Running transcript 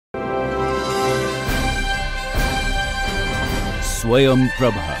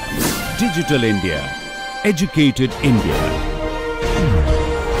SwayamPrabha. Digital India. Educated India.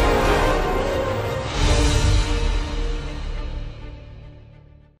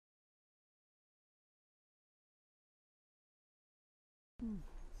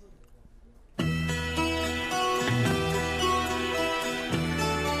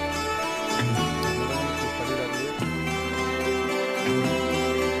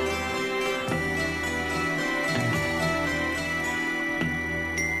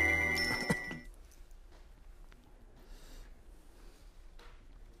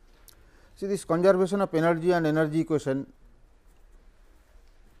 See, this conservation of energy and energy equation,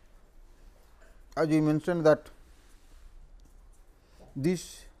 as we mentioned that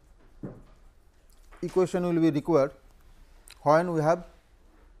this equation will be required when we have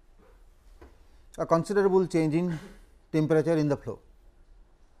a considerable change in temperature in the flow.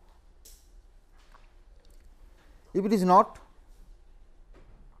 If it is not,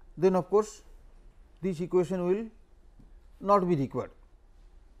 then of course, this equation will not be required.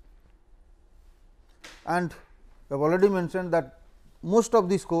 And I have already mentioned that most of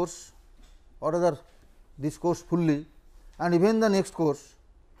this course or rather this course fully and even the next course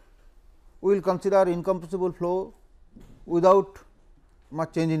we will consider incompressible flow without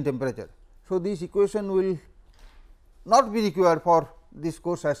much change in temperature. So, this equation will not be required for this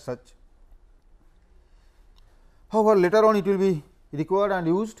course as such. However, later on it will be required and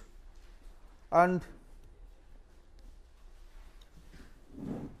used, and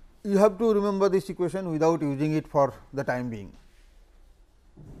you have to remember this equation without using it for the time being.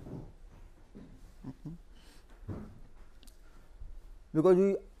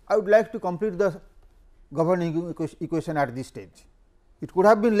 Because I would like to complete the governing equation at this stage. It could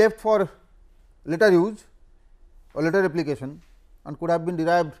have been left for later use or later application and could have been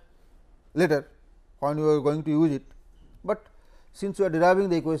derived later when you are going to use it, but since we are deriving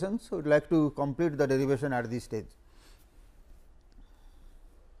the equations, so we would like to complete the derivation at this stage.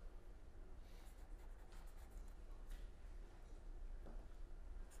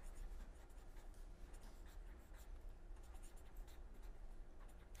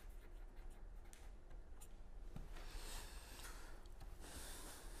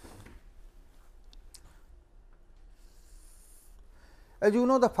 As you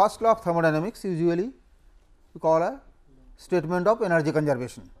know, the first law of thermodynamics usually we call a statement of energy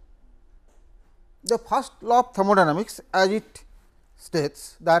conservation. The first law of thermodynamics, as it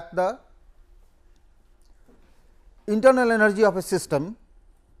states that the internal energy of a system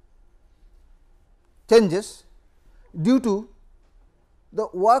changes due to the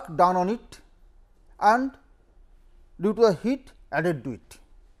work done on it and due to the heat added to it.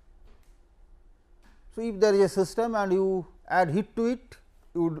 So, if there is a system and you add heat to it,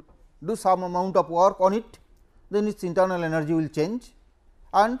 you would do some amount of work on it, then its internal energy will change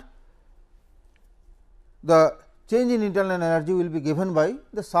and the change in internal energy will be given by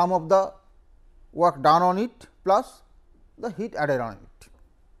the sum of the work done on it plus the heat added on it.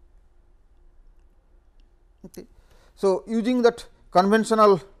 Okay. So, using that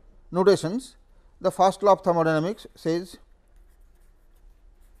conventional notations, the first law of thermodynamics says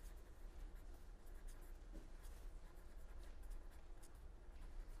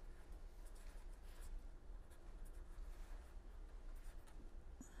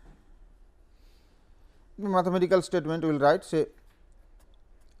mathematical statement we will write, say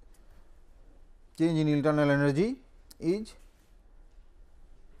change in internal energy is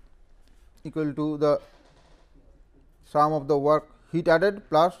equal to the sum of the work heat added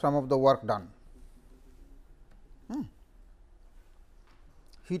plus sum of the work done.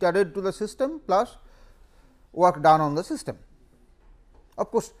 Heat added to the system plus work done on the system.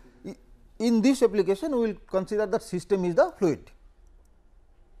 Of course, in this application we will consider that system is the fluid,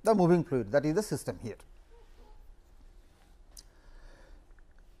 the moving fluid, that is the system here.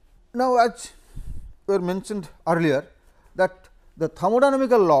 Now, as were mentioned earlier that the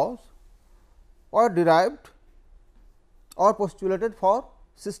thermodynamical laws are derived or postulated for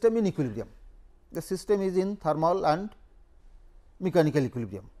system in equilibrium. The system is in thermal and mechanical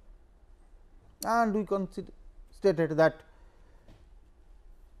equilibrium, and we stated that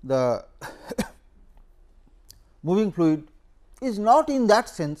the moving fluid is not in that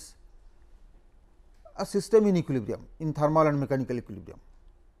sense a system in equilibrium, in thermal and mechanical equilibrium.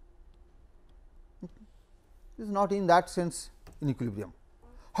 It is not in that sense in equilibrium.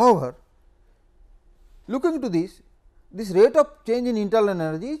 However, looking to this rate of change in internal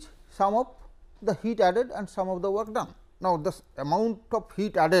energy is sum of the heat added and sum of the work done. Now, the amount of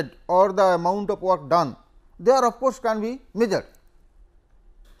heat added or the amount of work done, there of course can be measured,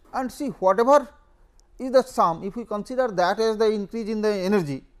 and see whatever is the sum. If we consider that as the increase in the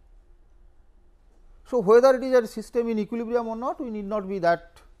energy, so whether it is a system in equilibrium or not, we need not be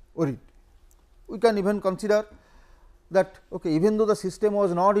that worried. We can even consider that okay, even though the system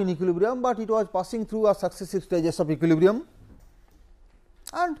was not in equilibrium, but it was passing through a successive stages of equilibrium,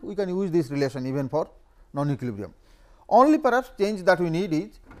 and we can use this relation even for non-equilibrium. Only perhaps change that we need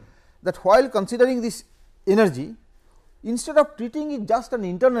is that while considering this energy, instead of treating it just an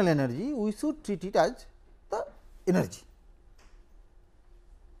internal energy, we should treat it as the energy,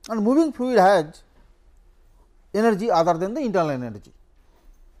 and moving fluid has energy other than the internal energy,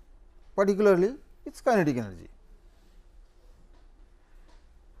 particularly its kinetic energy.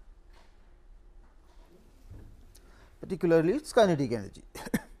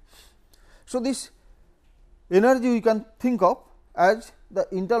 So, this energy we can think of as the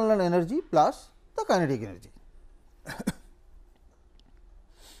internal energy plus the kinetic energy.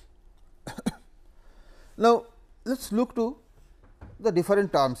 Now, let us look to the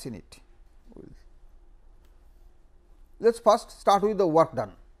different terms in it. Let us first start with the work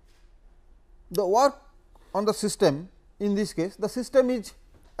done. The work on the system, in this case the system is,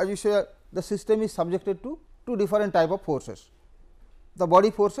 as you say, the system is subjected to two different type of forces, the body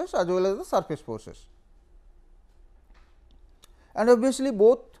forces as well as the surface forces. And obviously,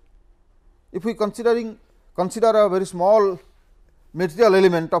 both, if we consider a very small material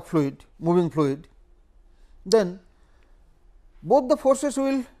element of fluid, moving fluid, then both the forces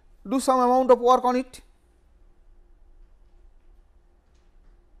will do some amount of work on it.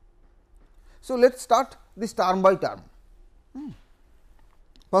 So, let us start this term by term.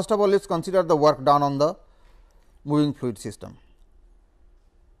 First of all, let us consider the work done on the moving fluid system.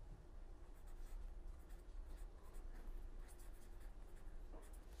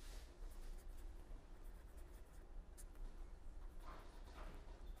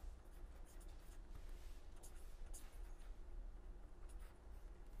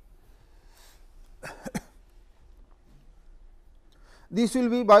 This will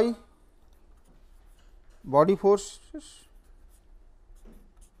be by body forces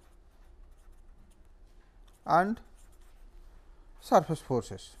and surface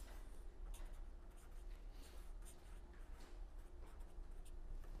forces.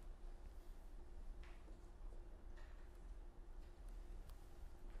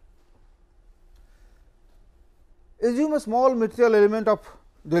 Assume a small material element of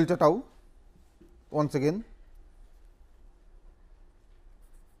delta tau once again.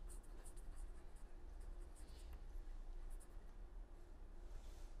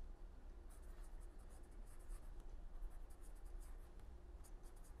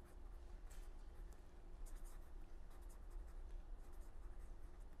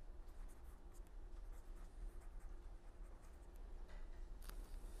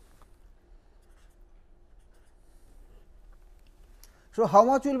 So, how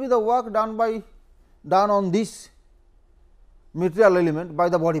much will be the work done on this material element by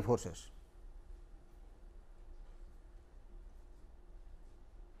the body forces?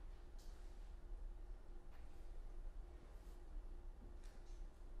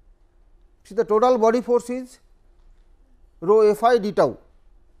 See, the total body force is rho f I d tau.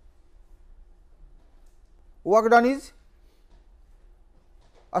 Work done is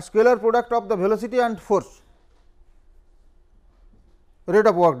a scalar product of the velocity and force, rate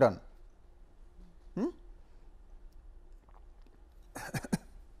of work done.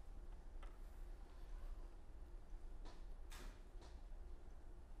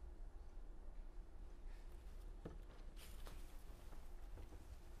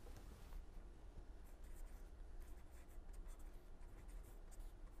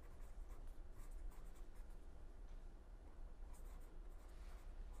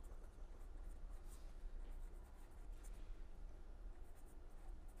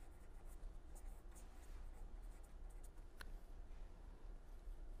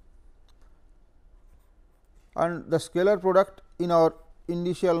 And the scalar product in our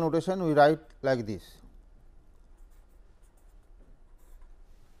initial notation we write like this.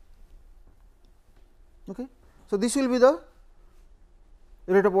 Okay. So, this will be the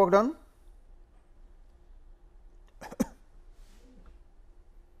rate of work done.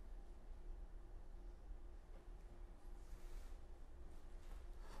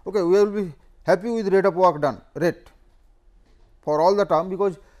 Okay, we will be happy with rate of work done, rate for all the term,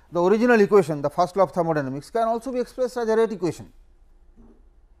 because the original equation, the first law of thermodynamics, can also be expressed as a rate equation.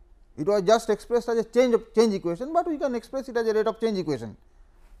 It was just expressed as a change equation, but we can express it as a rate of change equation,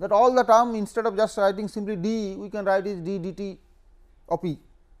 that all the term, instead of just writing simply d, we can write is d dt of E.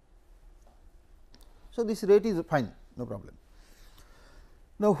 So, this rate is fine, no problem.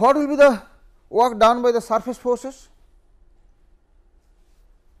 Now, what will be the work done by the surface forces,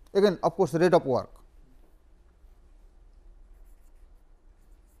 again of course, rate of work.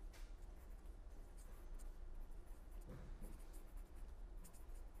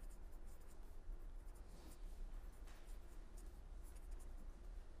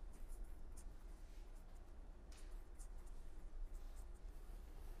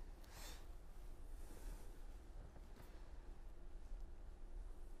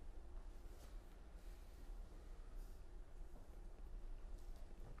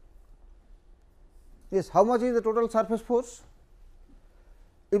 Yes, how much is the total surface force?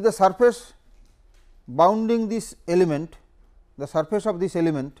 If the surface bounding this element, the surface of this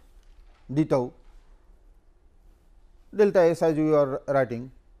element d tau delta S as we are writing,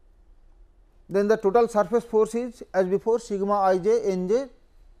 then the total surface force is as before sigma I j n j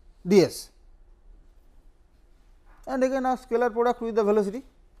d s, and again a scalar product with the velocity.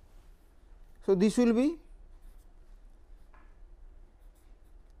 So, this will be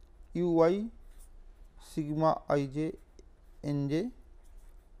u y sigma I j n j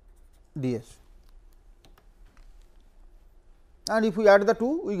d s, and if we add the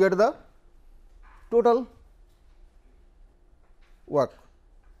two, we get the total work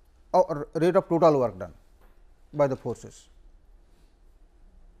or rate of total work done by the forces.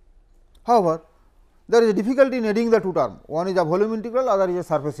 However, there is a difficulty in adding the two terms, one is a volume integral, other is a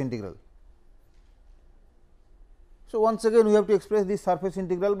surface integral. So, once again we have to express this surface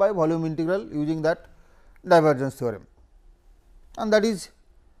integral by volume integral using that divergence theorem, and that is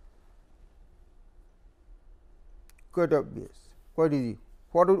quite obvious, quite easy.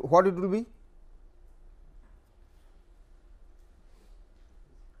 What it will be?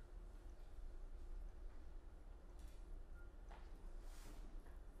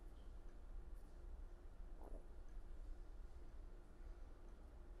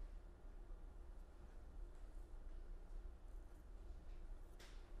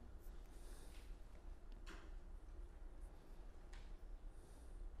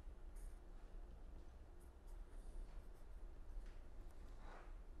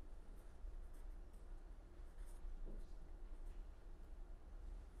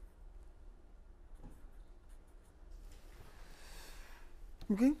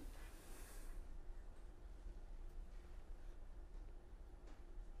 Okay.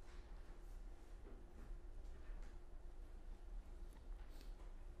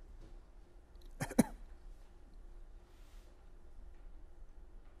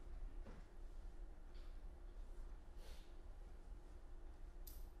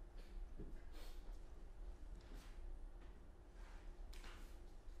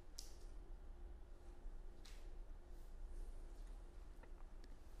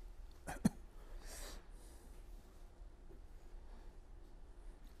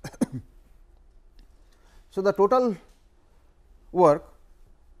 So, the total work,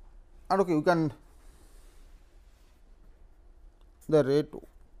 and okay, you can the rate,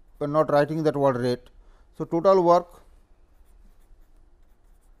 we are not writing that word rate. So, total work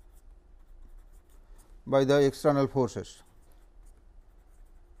by the external forces.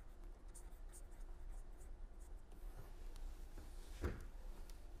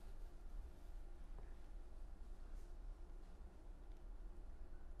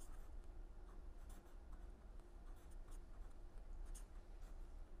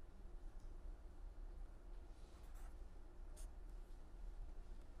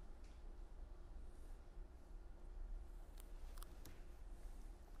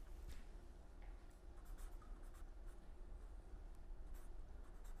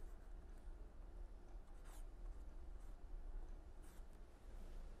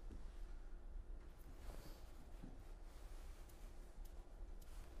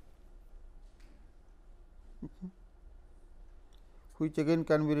 Which again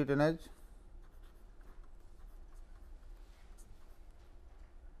can be written as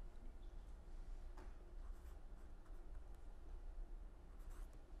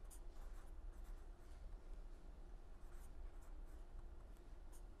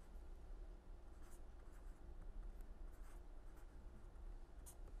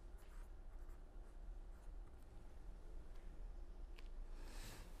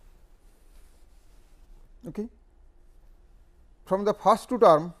okay. From the first two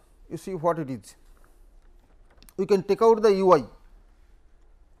term, you see what it is. We can take out the u I.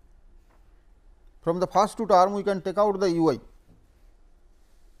 From the first two term, we can take out the u I.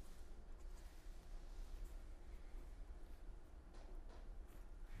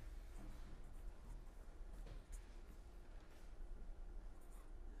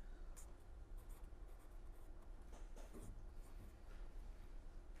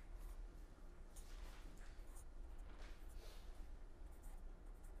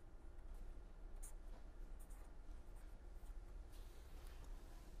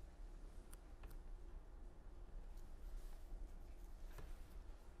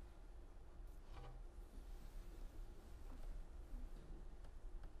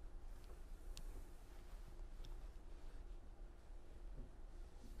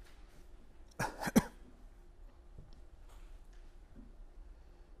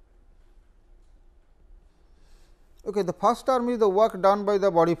 Okay, the first term is the work done by the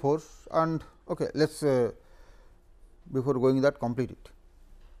body force, and okay, let us before going that complete it.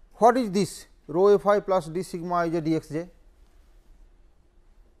 What is this rho f I plus d sigma I j d x j?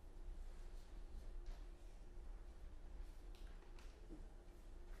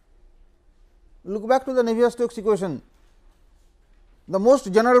 Look back to the Navier-Stokes equation, the most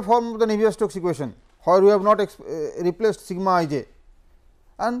general form of the Navier-Stokes equation, where we have not replaced sigma I j,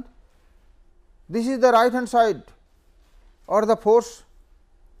 and this is the right hand side or the force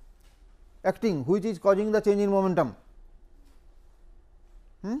acting which is causing the change in momentum.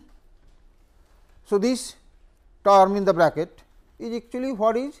 So, this term in the bracket is actually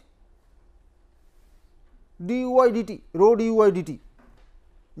what is d u I d t, rho d u I d t,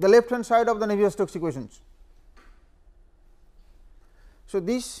 the left hand side of the Navier-Stokes equations. So,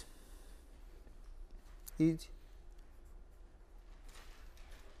 this is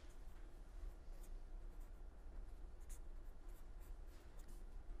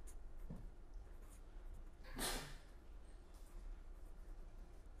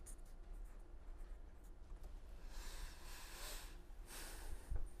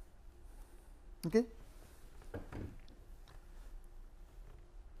okay.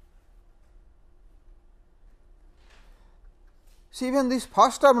 See, even this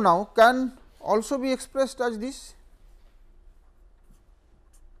first term now can also be expressed as this.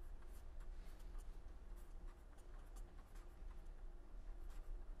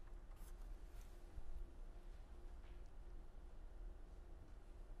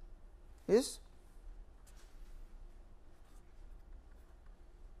 Yes.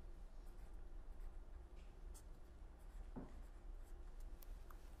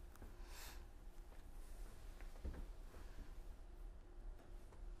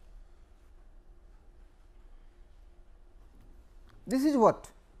 This is what?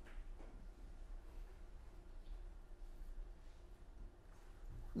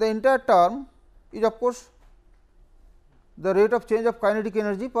 The entire term is of course the rate of change of kinetic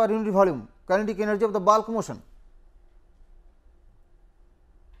energy per unit volume, kinetic energy of the bulk motion.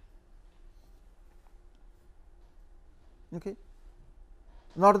 Okay.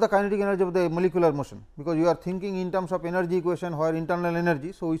 Not the kinetic energy of the molecular motion, because you are thinking in terms of energy equation where internal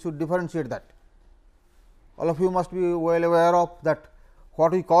energy. So, we should differentiate that. All of you must be well aware of that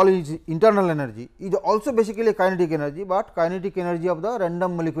what we call is internal energy is also basically kinetic energy, but kinetic energy of the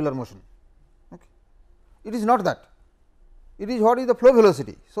random molecular motion. Okay. It is not that, it is what is the flow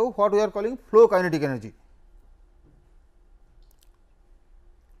velocity. So, what we are calling flow kinetic energy.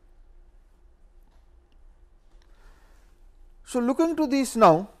 So, looking to this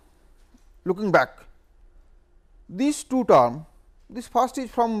now, looking back, these two terms, this first is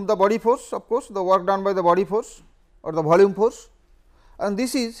from the body force, of course, the work done by the body force or the volume force, and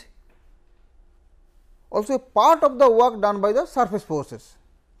this is also a part of the work done by the surface forces.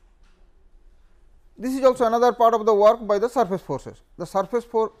 This is also another part of the work by the surface forces. The surface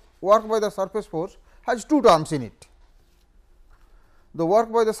work by the surface force has two terms in it. The work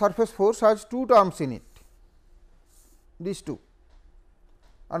by the surface force has two terms in it, these two,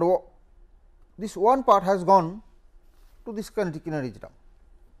 and this one part has gone to this kinetic energy term.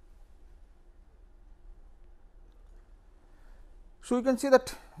 So, you can see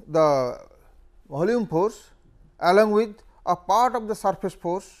that the volume force along with a part of the surface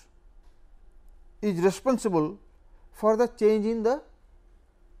force is responsible for the change in the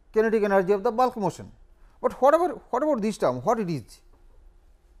kinetic energy of the bulk motion. But what about this term, what it is?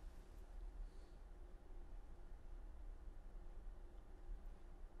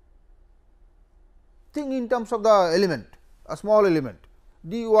 Think in terms of the element, a small element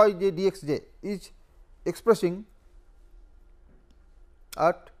d y j d x j is expressing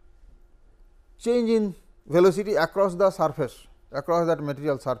at change in velocity across the surface, across that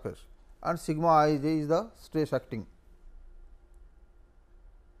material surface, and sigma I j is the stress acting.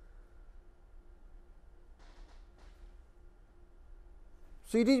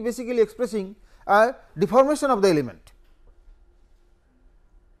 So, it is basically expressing a deformation of the element.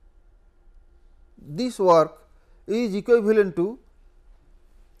 This work is equivalent to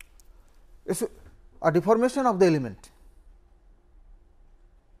a deformation of the element,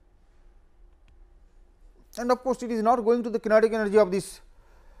 and of course, it is not going to the kinetic energy of this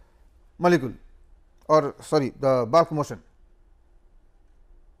molecule or sorry the bulk motion.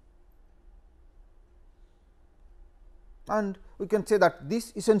 And we can say that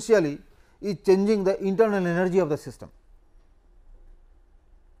this essentially is changing the internal energy of the system.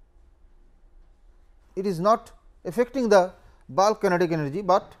 It is not affecting the bulk kinetic energy,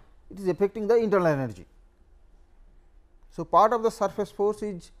 but it is affecting the internal energy. So, part of the surface force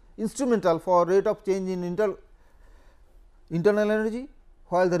is instrumental for rate of change in internal energy,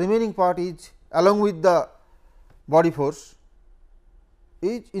 while the remaining part is along with the body force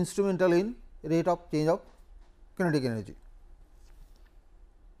is instrumental in rate of change of kinetic energy.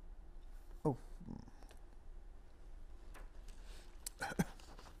 Oh.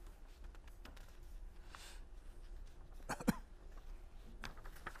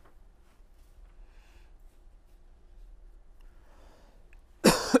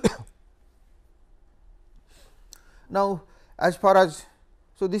 Now, as far as,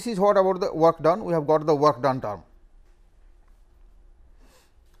 so this is what about the work done, we have got the work done term.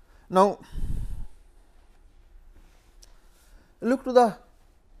 Now, look to the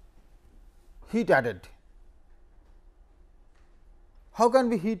heat added. How can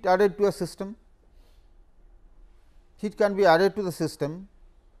be heat added to a system? Heat can be added to the system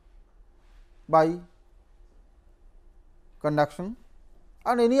by conduction,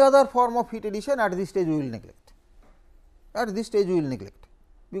 and any other form of heat addition at this stage we will neglect. At this stage we will neglect,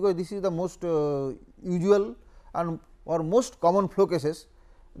 because this is the most usual and or most common flow cases,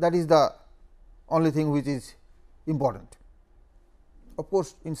 that is the only thing which is important. Of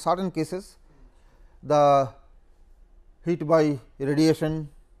course, in certain cases the heat by radiation,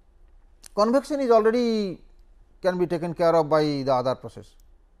 convection is already can be taken care of by the other process,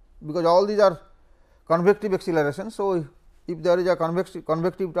 because all these are convective acceleration. So, if there is a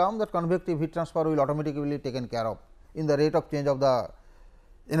convective term, that convective heat transfer will automatically be taken care of in the rate of change of the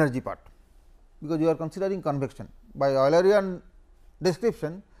energy part, because you are considering convection. By Eulerian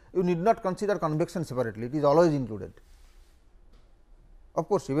description, you need not consider convection separately, it is always included. Of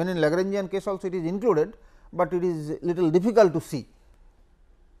course, even in Lagrangian case also it is included, but it is little difficult to see.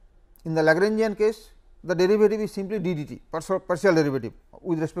 In the Lagrangian case, the derivative is simply d dt, partial derivative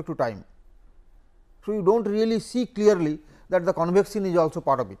with respect to time. So, you do not really see clearly that the convection is also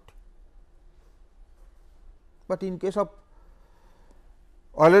part of it. But in case of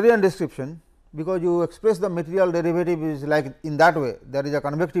Eulerian description, because you express the material derivative is like in that way, there is a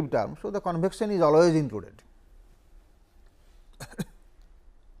convective term. So, the convection is always included.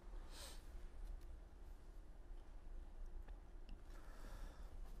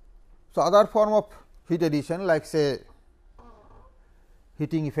 So, other form of heat addition like say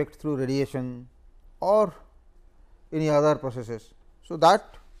heating effect through radiation or any other processes. So, that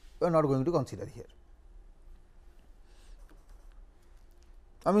we are not going to consider here.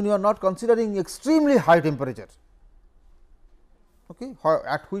 I mean, you are not considering extremely high temperature, okay,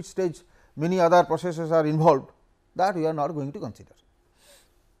 at which stage many other processes are involved, that we are not going to consider.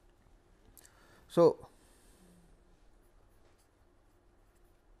 So,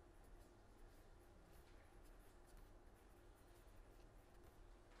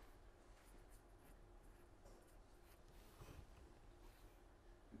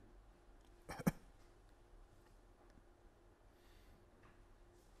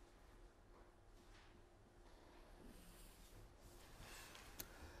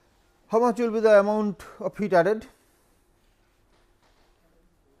 how much will be the amount of heat added?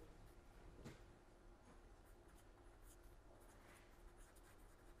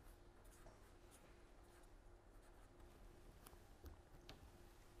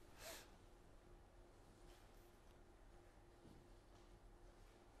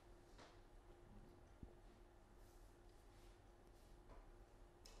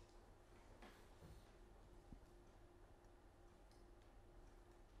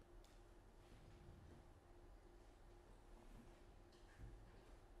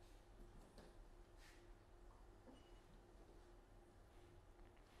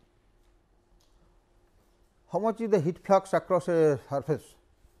 How much is the heat flux across a surface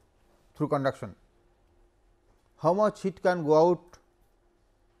through conduction? How much heat can go out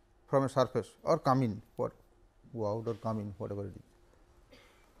from a surface or come in, what go out or come in, whatever it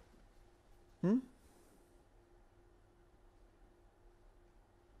is.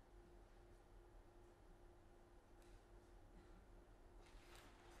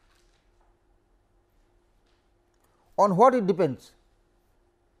 On what it depends?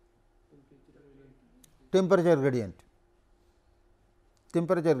 Temperature gradient.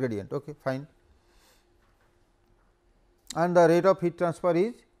 Temperature gradient, okay, fine. And the rate of heat transfer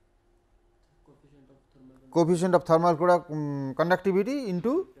is coefficient of thermal conductivity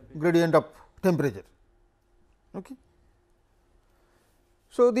into gradient of temperature. Okay.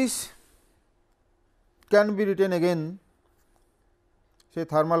 So, this can be written again, say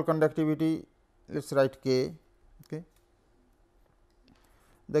thermal conductivity, let us write K, okay.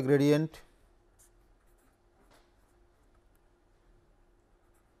 The gradient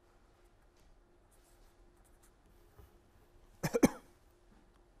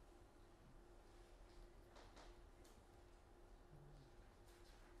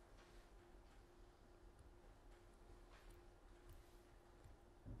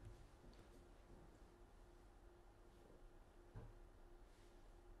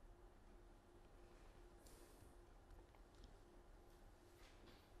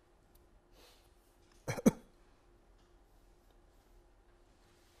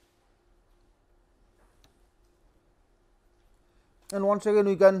and once again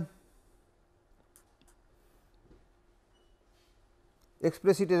we can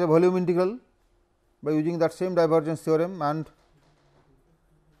express it as a volume integral by using that same divergence theorem, and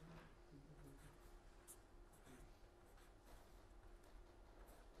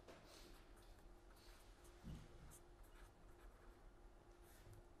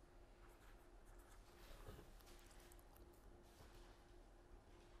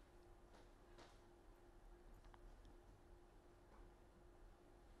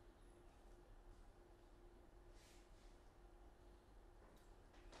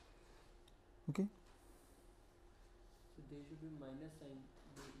okay. So there should be minus sign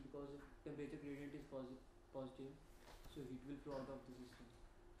because if temperature gradient is positive, so heat will flow out of the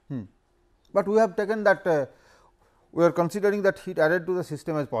system. But we have taken that we are considering that heat added to the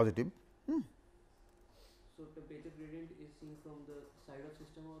system as positive. So temperature gradient is seen from the side of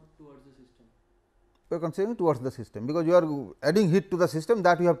system or towards the system? We are considering towards the system, because you are adding heat to the system,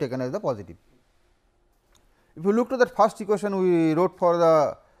 that we have taken as the positive. If you look to that first equation we wrote for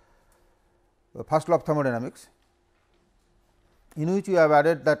the first law of thermodynamics, in which we have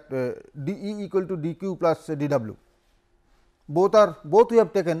added that d E equal to d Q plus d W. Both we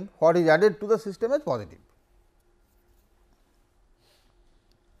have taken what is added to the system as positive.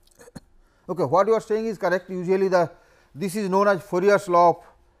 Okay, what you are saying is correct. Usually this is known as Fourier's law of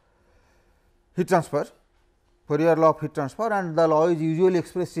heat transfer, Fourier law of heat transfer, and the law is usually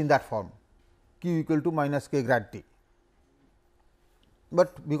expressed in that form, Q equal to minus k grad T.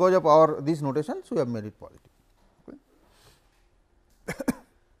 But because of our these notations, we have made it positive. Okay.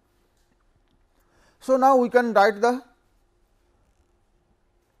 So, now we can write the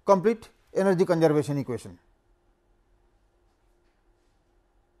complete energy conservation equation.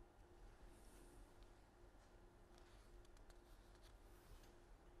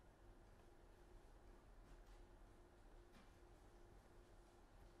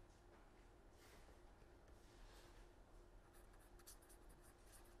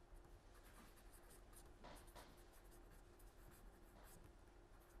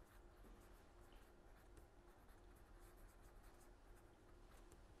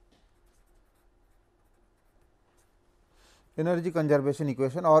 Energy conservation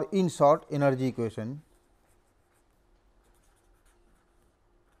equation, or in short energy equation.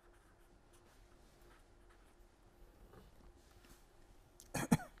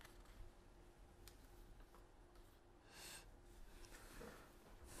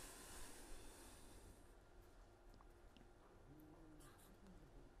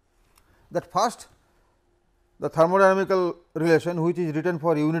 That first, the thermodynamical relation which is written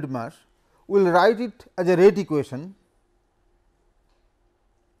for unit mass, we will write it as a rate equation,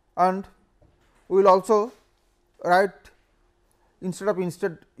 and we will also write instead of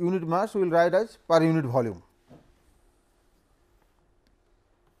unit mass, we will write as per unit volume.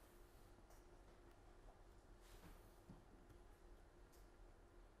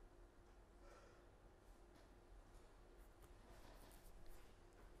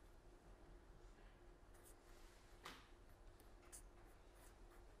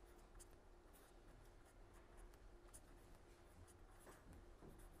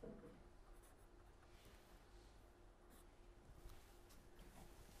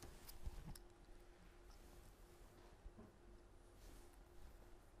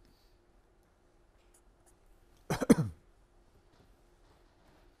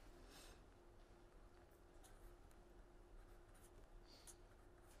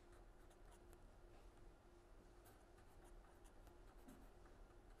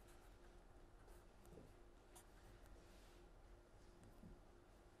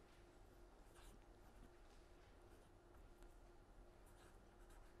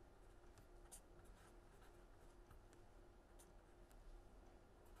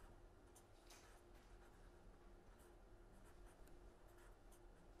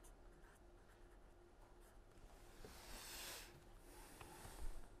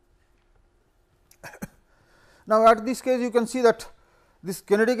 Now, at this case you can see that this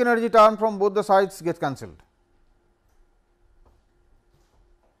kinetic energy term from both the sides gets cancelled.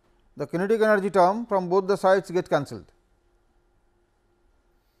 The kinetic energy term from both the sides get cancelled.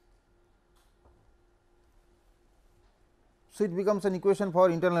 So, it becomes an equation for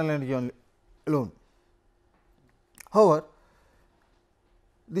internal energy alone. However,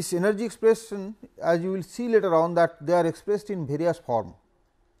 this energy expression, as you will see later on, that they are expressed in various form.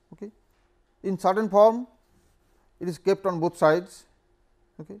 Okay. In certain form, it is kept on both sides.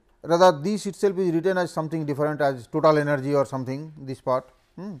 Okay. Rather, this itself is written as something different, as total energy or something, this part.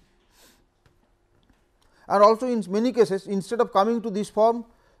 And also in many cases, instead of coming to this form,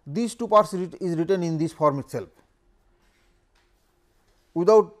 these two parts is written in this form itself.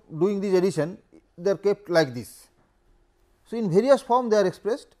 without doing this addition, they are kept like this. So, in various form they are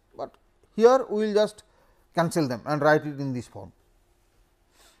expressed, but here we will just cancel them and write it in this form.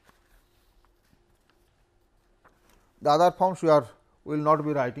 The other forms we will not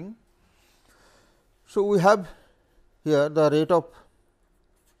be writing. So, we have here the rate of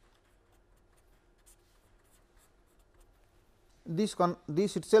this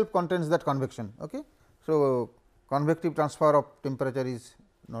itself contains that convection. Okay. So, convective transfer of temperature is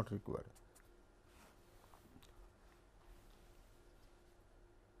not required.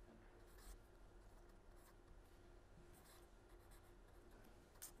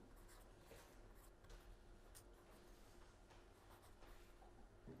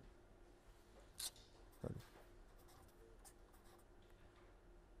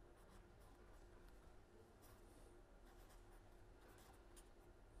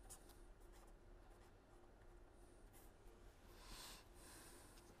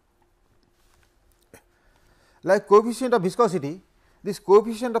 Like coefficient of viscosity, this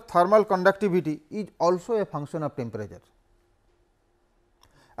coefficient of thermal conductivity is also a function of temperature,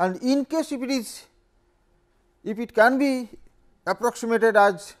 and in case if it can be approximated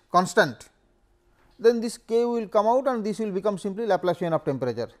as constant, then this k will come out and this will become simply Laplacian of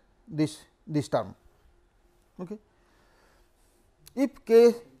temperature, this term. Okay. If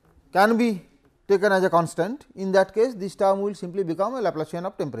k can be taken as a constant, in that case this term will simply become a Laplacian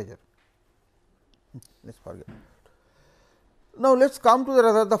of temperature. Let us forget. Now, let us come to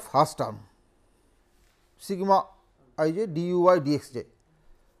the first term, sigma I j du y dx j.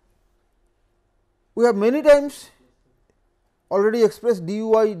 We have many times already expressed du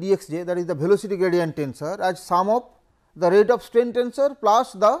y dx j, that is the velocity gradient tensor, as sum of the rate of strain tensor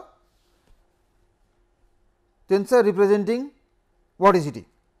plus the tensor representing vorticity.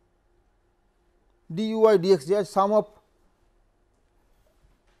 Du y dx j as sum of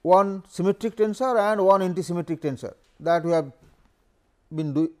one symmetric tensor and one antisymmetric tensor, that we have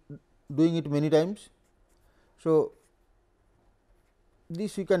been doing it many times. So,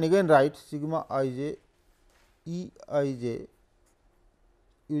 this we can again write sigma I j E I j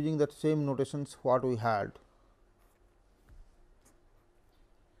using that same notations what we had.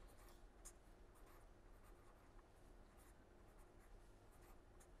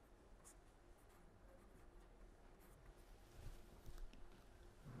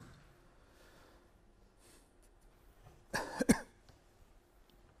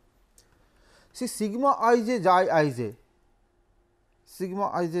 See, sigma I j xi I j,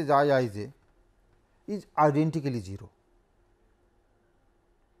 sigma I j xi I j is identically 0.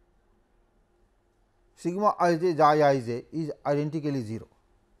 Sigma I j xi I j is identically 0,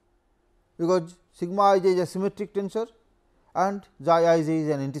 because sigma I j is a symmetric tensor and xi I j is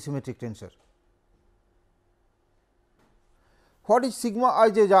an antisymmetric tensor. What is sigma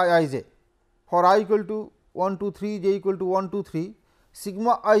I j xi I j? For I equal to 1 2 3, j equal to 1 2 3,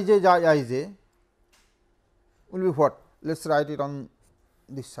 sigma I j xi I j will be what? Let us write it on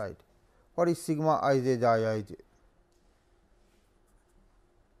this side. What is sigma I j xi I j?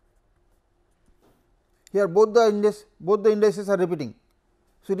 Here both the indices are repeating.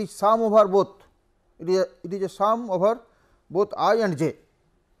 So, it is sum over both. It is a sum over both I and j.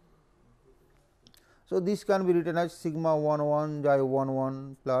 So, this can be written as sigma 1 1 xi 1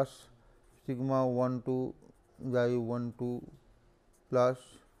 1 plus sigma 1 2 xi 1 2 plus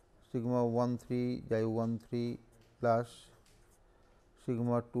sigma 1 3 xi 1 3 plus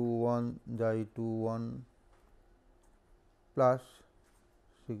sigma 2 1 xi 2 1 plus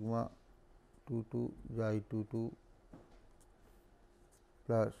sigma 2 2 xi 2 2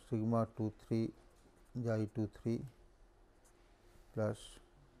 plus sigma 2 3 xi 2 3 plus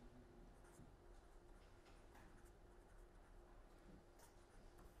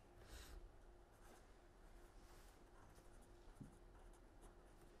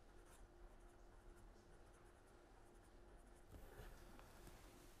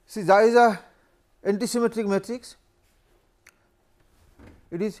see, xi is a antisymmetric matrix.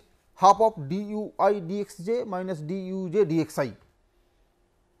 It is half of du I dx j minus du j dx I,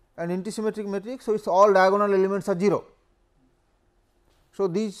 an antisymmetric matrix. So, its all diagonal elements are 0. So,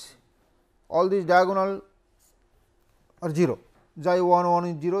 all these diagonal are 0, xi 1 1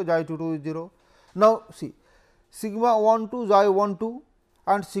 is 0, xi 2 2 is 0. Now, see, sigma 1 2 xi 1 2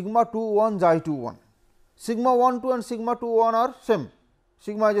 and sigma 2 1 xi 2 1, sigma 1 2 and sigma 2 1 are same,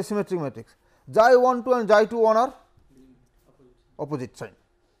 sigma is a symmetric matrix, xi 1 2 and xi 2 1 are opposite sign.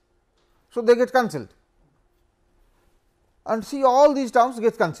 So, they get cancelled, and see all these terms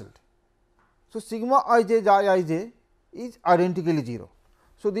get cancelled. So, sigma I j xi I j is identically 0.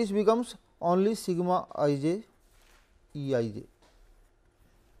 So, this becomes only sigma I j E I j.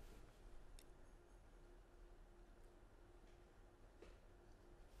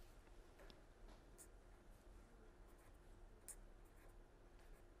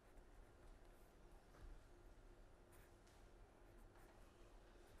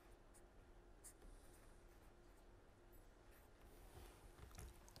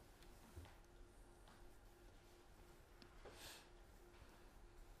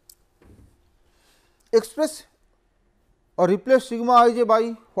 express or replace sigma I j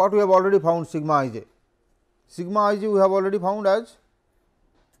by what we have already found sigma I j. Sigma I j we have already found as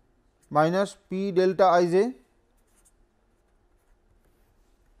minus P delta I j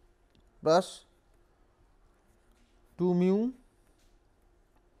plus 2 mu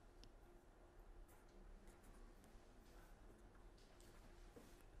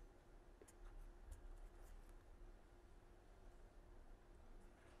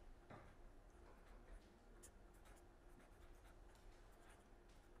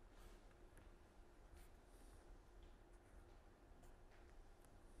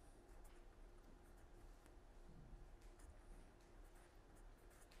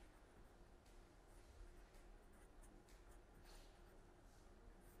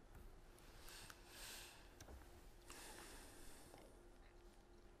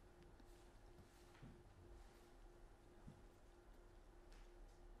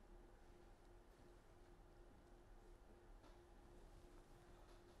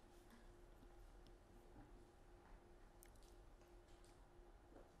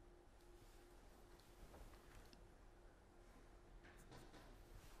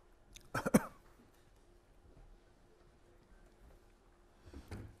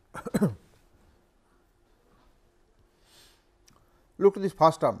Look to this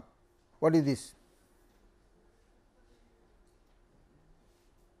first term. What is this?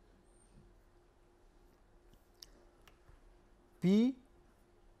 P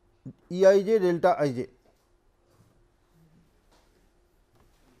E I j delta I j,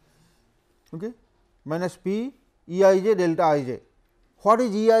 okay, minus P E I j delta I j. What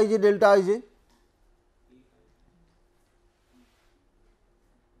is E I j delta I j?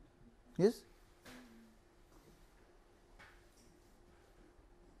 Yes.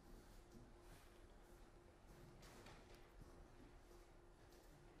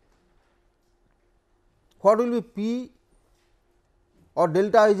 What will be P or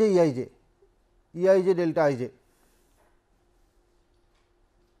delta I j E I j? E I j delta I j.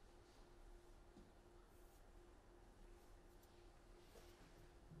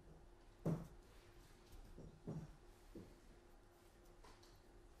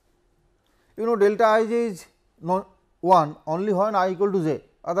 You know delta I j is not 1 only when I equal to j,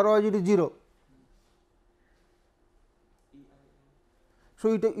 otherwise it is 0.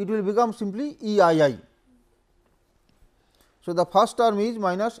 So, it will become simply E I I. So, the first term is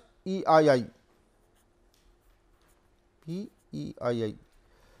minus E I I, P E I I.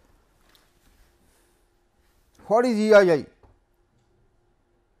 What is E I I?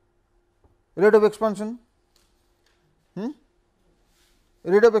 Rate of expansion,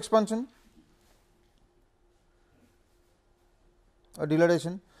 rate of expansion or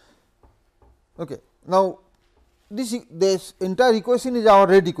dilatation. Okay. Now, this entire equation is our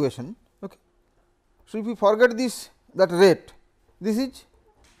rate equation. Okay. So, if we forget that rate, this is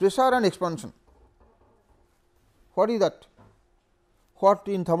pressure and expansion. What is that? What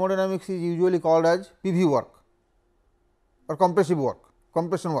in thermodynamics is usually called as PV work or compressive work,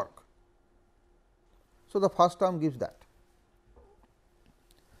 compression work. So, the first term gives that.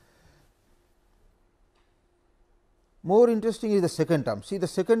 More interesting is the second term. See, the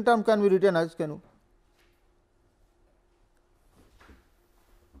second term can be written as, can you?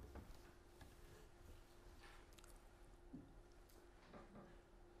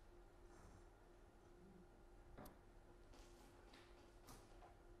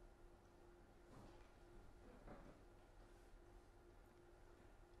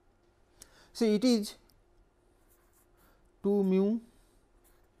 See, it is 2 mu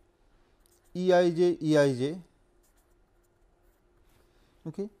E I j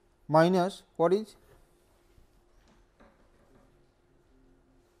okay, minus what is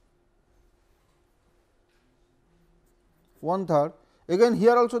 1/3. Again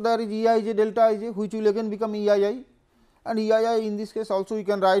here also there is E I j delta I j, which will again become E I I, and E I I in this case also we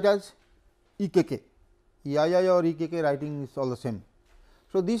can write as E k k. E I I or E k k writing is all the same.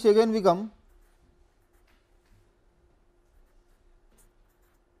 So, this again become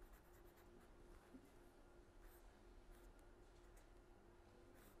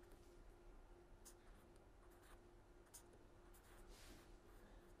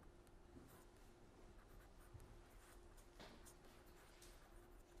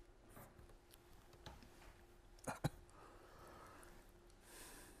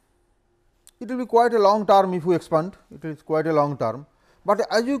it will be quite a long term if you expand, it is quite a long term, but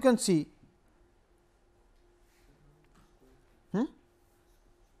as you can see,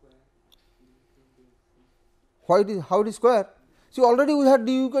 how it is square? See, already we had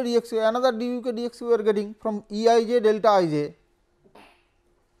du k dx, another du k dx we are getting from E I j delta I j.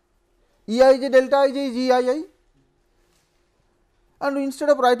 Eij delta ij is Eii, and instead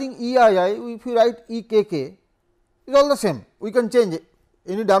of writing Eii, if we write Ekk, is all the same. We can change it.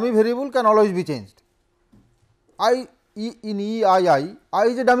 Any dummy variable can always be changed. I in Eii, I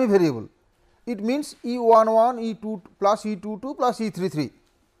is a dummy variable. It means E11, E2 plus E22 plus E33.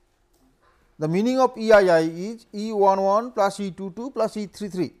 The meaning of Eii is E11 plus E22 plus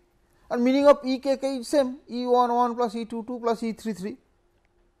E33, and meaning of Ekk is same, E11 plus E22 plus E33.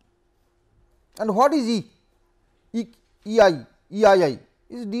 And what is Ei? Eii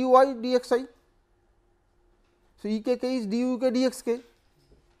is dy dxi. So, Ekk is duk dxk.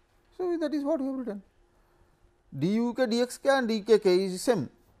 So, that is what we have written. Duk dxk and Ekk is same.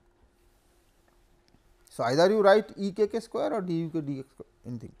 So, either you write Ekk square or duk dx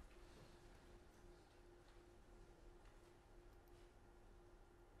anything.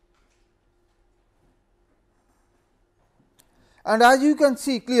 And as you can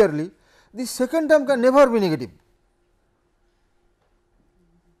see clearly, the second term can never be negative.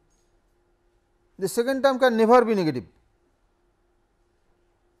 The second term can never be negative,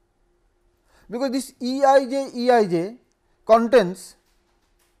 because this Eij contains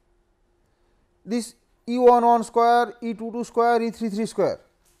this E11 square, E22 square, E33 square,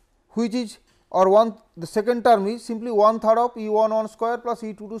 which is or one, the second term is simply 1/3 of E11 square plus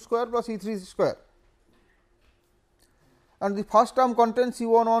E22 square plus E33 square, and the first term contains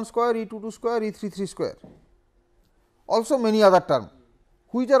E11 square, E22 square, E33 square, also many other terms,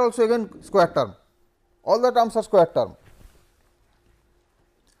 which are also again square term. All the terms are square term.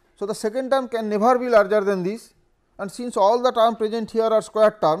 So, the second term can never be larger than this, and since all the terms present here are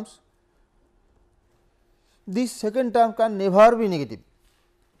square terms, this second term can never be negative.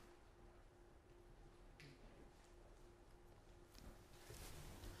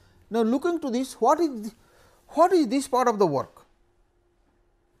 Now, looking to this, what is this part of the work?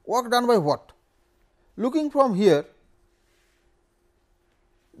 Work done by what? Looking from here,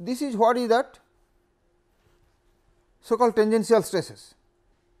 this is what is that? So called tangential stresses.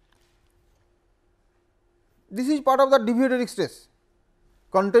 This is part of the deviatoric stress,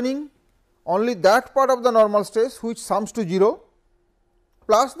 containing only that part of the normal stress which sums to 0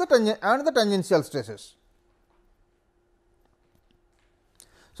 plus the tangential stresses.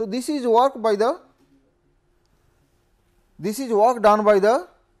 So, this is work done by the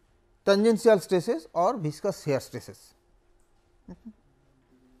tangential stresses or viscous shear stresses.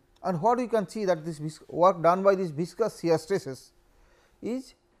 And what you can see that this work done by these viscous shear stresses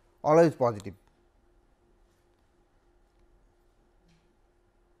is always positive.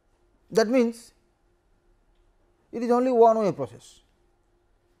 That means, it is only one way process.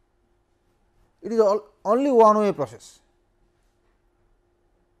 It is only one way process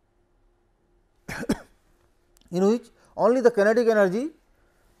in which only the kinetic energy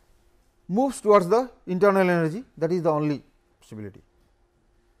moves towards the internal energy, that is the only possibility.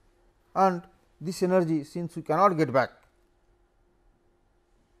 And this energy, since we cannot get back,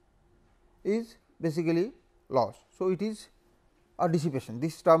 is basically lost. So, it is a dissipation.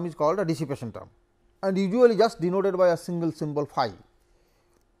 This term is called a dissipation term, and usually just denoted by a single symbol phi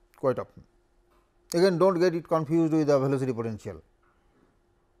quite often. Again, do not get it confused with the velocity potential,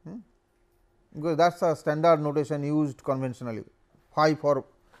 because that is a standard notation used conventionally, phi for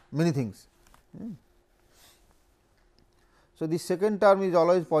many things. So, the second term is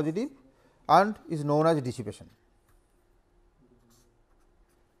always positive and is known as dissipation.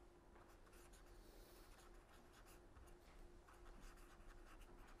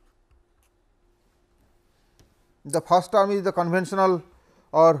 The first term is the conventional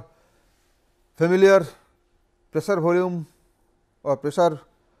or familiar pressure volume or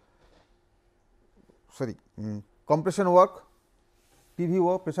compression work,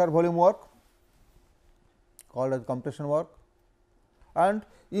 PVO, pressure volume work, called as compression work, and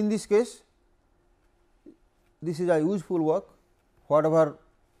in this case this is a useful work. Whatever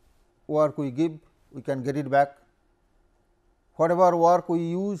work we give, we can get it back. Whatever work we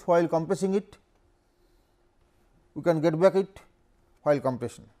use while compressing it, we can get back it while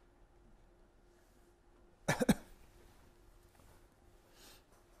compression.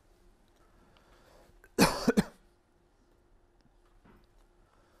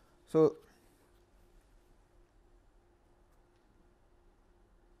 So,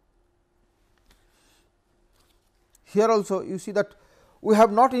 here also you see that we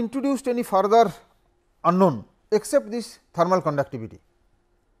have not introduced any further unknown except this thermal conductivity.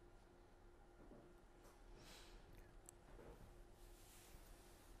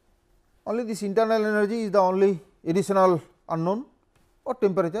 Only this internal energy is the only additional unknown, or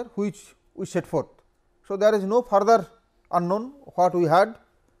temperature which we set forth. So, there is no further unknown. What we had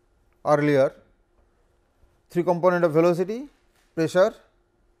earlier, 3 component of velocity, pressure,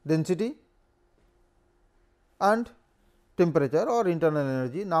 density and temperature or internal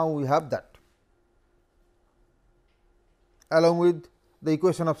energy. Now, we have that. Along with the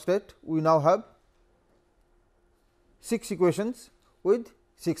equation of state, we now have 6 equations with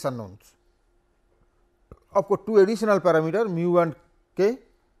 6 unknowns. Of course, 2 additional parameter mu and k,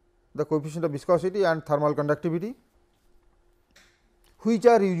 the coefficient of viscosity and thermal conductivity, which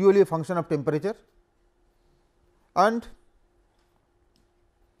are usually a function of temperature, and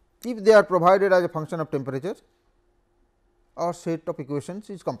if they are provided as a function of temperature, our set of equations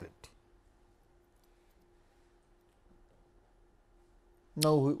is complete.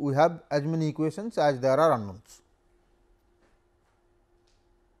 Now, we have as many equations as there are unknowns.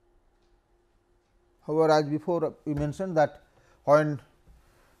 However, as before we mentioned that when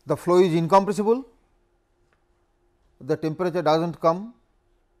the flow is incompressible, the temperature does not come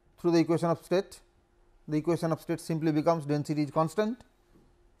through the equation of state. The equation of state simply becomes density is constant.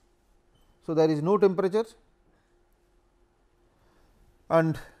 So, there is no temperature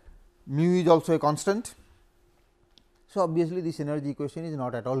and mu is also a constant. So, obviously, this energy equation is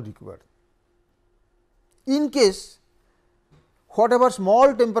not at all required. In case whatever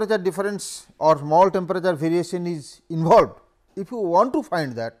small temperature difference or small temperature variation is involved, if you want to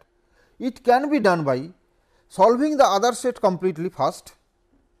find that, it can be done by solving the other set completely first,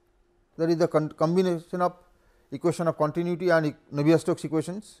 that is the combination of equation of continuity and Navier-Stokes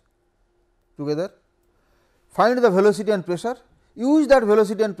equations together, find the velocity and pressure, use that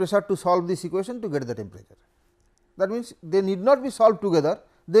velocity and pressure to solve this equation to get the temperature. That means, they need not be solved together,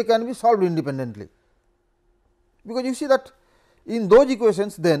 they can be solved independently, because you see that in those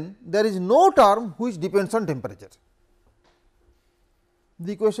equations then there is no term which depends on temperature.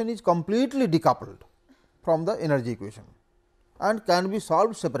 The equation is completely decoupled from the energy equation and can be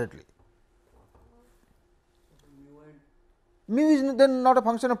solved separately. Mu is then not a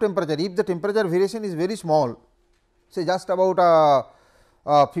function of temperature. If the temperature variation is very small, say just about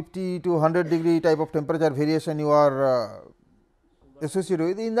 50 to 100 degree type of temperature variation you are associated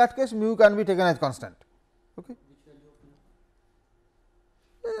with, in that case mu can be taken as constant. Okay.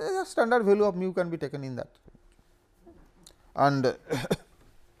 A standard value of mu can be taken in that, and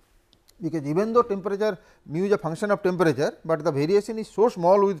because even though temperature mu is a function of temperature, but the variation is so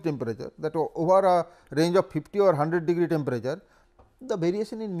small with temperature that over a range of 50 or 100 degree temperature, the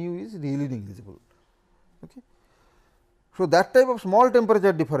variation in mu is really negligible. Okay. So, that type of small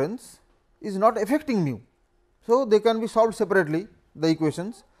temperature difference is not affecting mu. So, they can be solved separately, the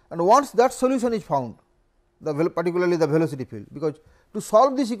equations, and once that solution is found, particularly the velocity field, because to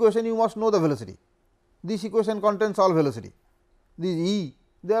solve this equation you must know the velocity. This equation contains all velocity, this E,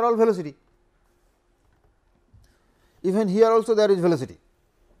 they are all velocity. Even here also there is velocity.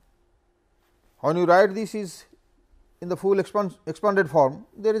 When you write this is in the full expanded form,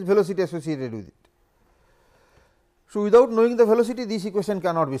 there is velocity associated with it. So, without knowing the velocity, this equation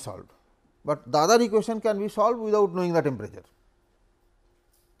cannot be solved, but the other equation can be solved without knowing the temperature.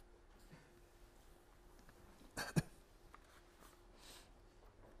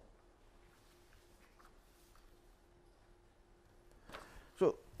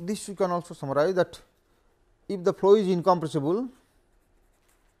 So, this you can also summarize that if the flow is incompressible,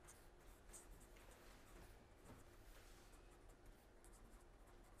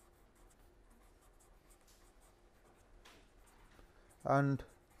 and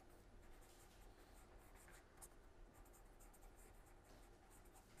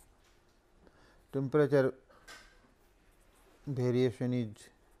temperature variation is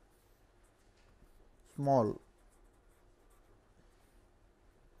small,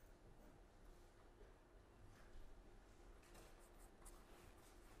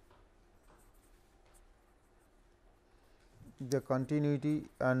 the continuity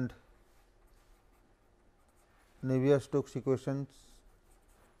and Navier-Stokes equations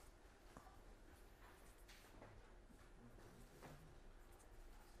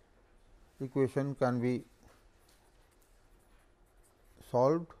can be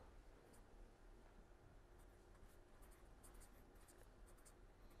solved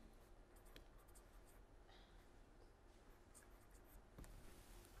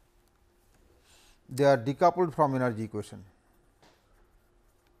they are decoupled from energy equation.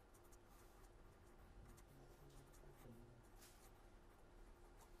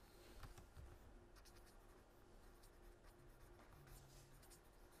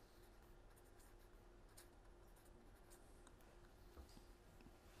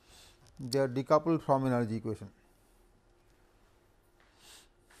 They are decoupled from energy equation.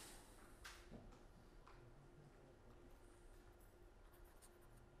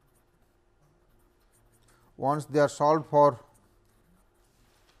 once they are solved for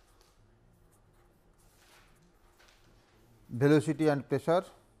velocity and pressure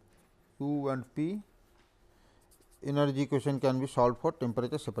Q and P, energy equation can be solved for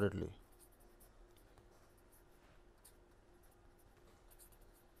temperature separately.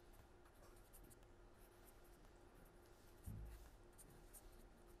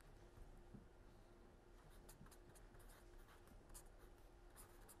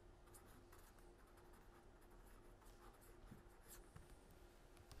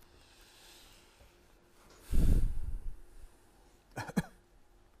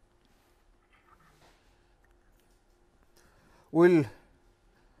 We will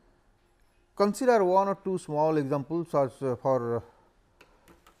consider one or two small examples as for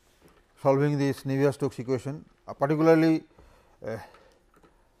solving this Navier-Stokes equation. Particularly,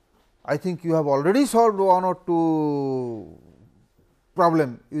 I think you have already solved one or two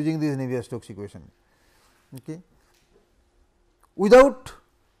problem using this Navier-Stokes equation. Okay. Without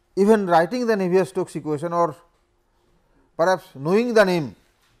even writing the Navier-Stokes equation or perhaps knowing the name,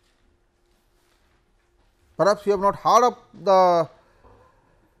 perhaps you have not heard of the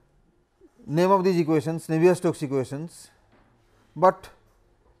name of these equations, Navier-Stokes equations, but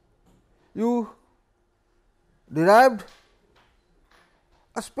you derived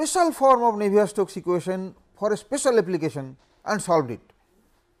a special form of Navier-Stokes equation for a special application and solved it.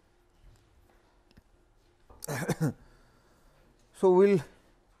 So, we will,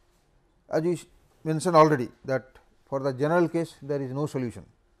 as we mentioned already, that for the general case there is no solution.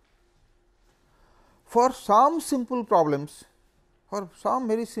 For some simple problems, for some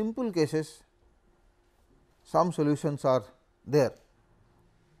very simple cases, some solutions are there,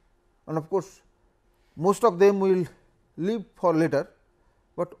 and of course, most of them we will leave for later,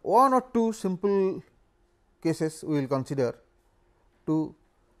 but one or two simple cases we will consider to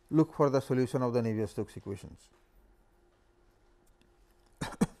look for the solution of the Navier-Stokes equations.